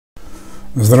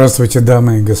Здравствуйте,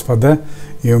 дамы и господа,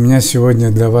 и у меня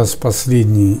сегодня для вас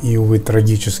последние и, увы,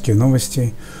 трагические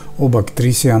новости об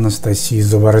актрисе Анастасии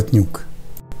Заворотнюк.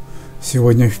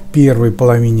 Сегодня в первой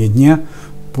половине дня,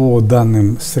 по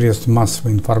данным средств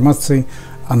массовой информации,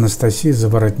 Анастасии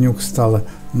Заворотнюк стало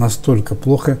настолько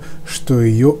плохо, что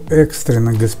ее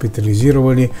экстренно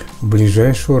госпитализировали в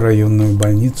ближайшую районную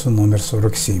больницу номер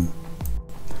 47.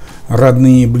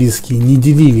 Родные и близкие не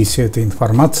делились этой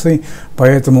информацией,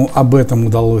 поэтому об этом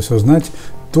удалось узнать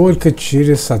только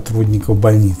через сотрудников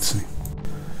больницы.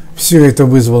 Все это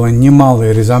вызвало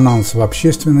немалый резонанс в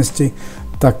общественности,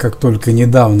 так как только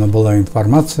недавно была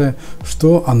информация,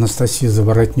 что Анастасия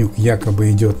Заворотнюк якобы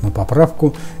идет на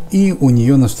поправку и у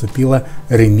нее наступила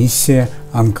ремиссия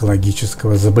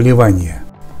онкологического заболевания.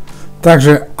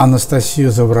 Также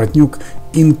Анастасию Заворотнюк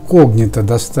инкогнито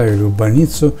доставили в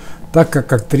больницу, так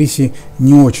как актрисе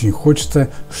не очень хочется,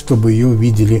 чтобы ее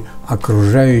видели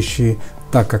окружающие,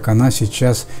 так как она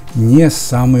сейчас не в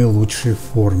самой лучшей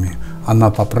форме.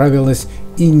 Она поправилась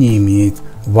и не имеет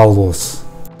волос.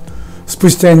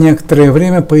 Спустя некоторое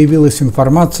время появилась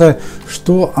информация,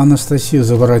 что Анастасию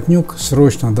Заворотнюк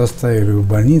срочно доставили в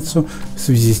больницу в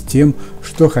связи с тем,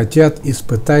 что хотят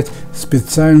испытать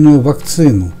специальную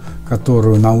вакцину,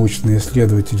 которую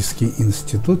научно-исследовательский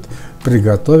институт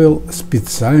приготовил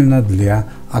специально для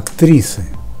актрисы.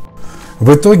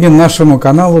 В итоге нашему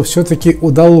каналу все-таки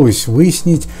удалось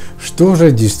выяснить, что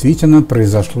же действительно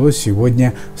произошло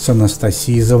сегодня с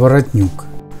Анастасией Заворотнюк.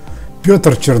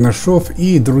 Петр Чернышов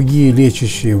и другие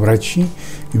лечащие врачи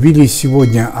ввели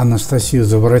сегодня Анастасию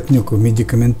Заворотнюк в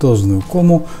медикаментозную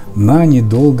кому на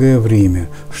недолгое время,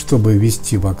 чтобы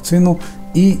ввести вакцину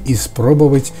и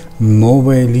испробовать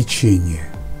новое лечение.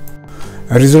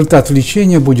 Результат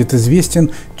лечения будет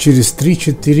известен через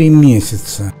 3-4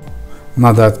 месяца.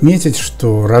 Надо отметить,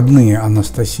 что родные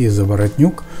Анастасии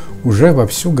Заворотнюк уже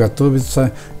вовсю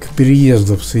готовятся к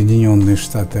переезду в Соединенные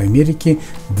Штаты Америки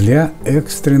для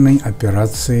экстренной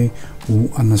операции у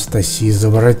Анастасии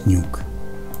Заворотнюк.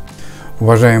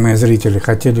 Уважаемые зрители,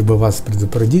 хотели бы вас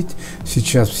предупредить,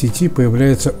 сейчас в сети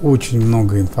появляется очень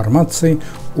много информации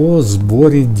о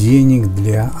сборе денег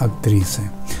для актрисы.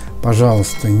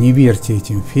 Пожалуйста, не верьте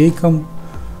этим фейкам.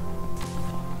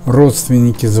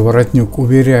 Родственники Заворотнюк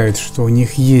уверяют, что у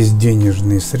них есть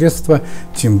денежные средства,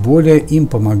 тем более им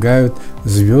помогают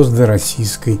звезды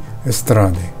российской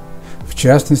эстрады. В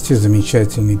частности,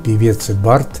 замечательный певец и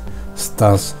бард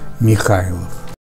Стас Михайлов.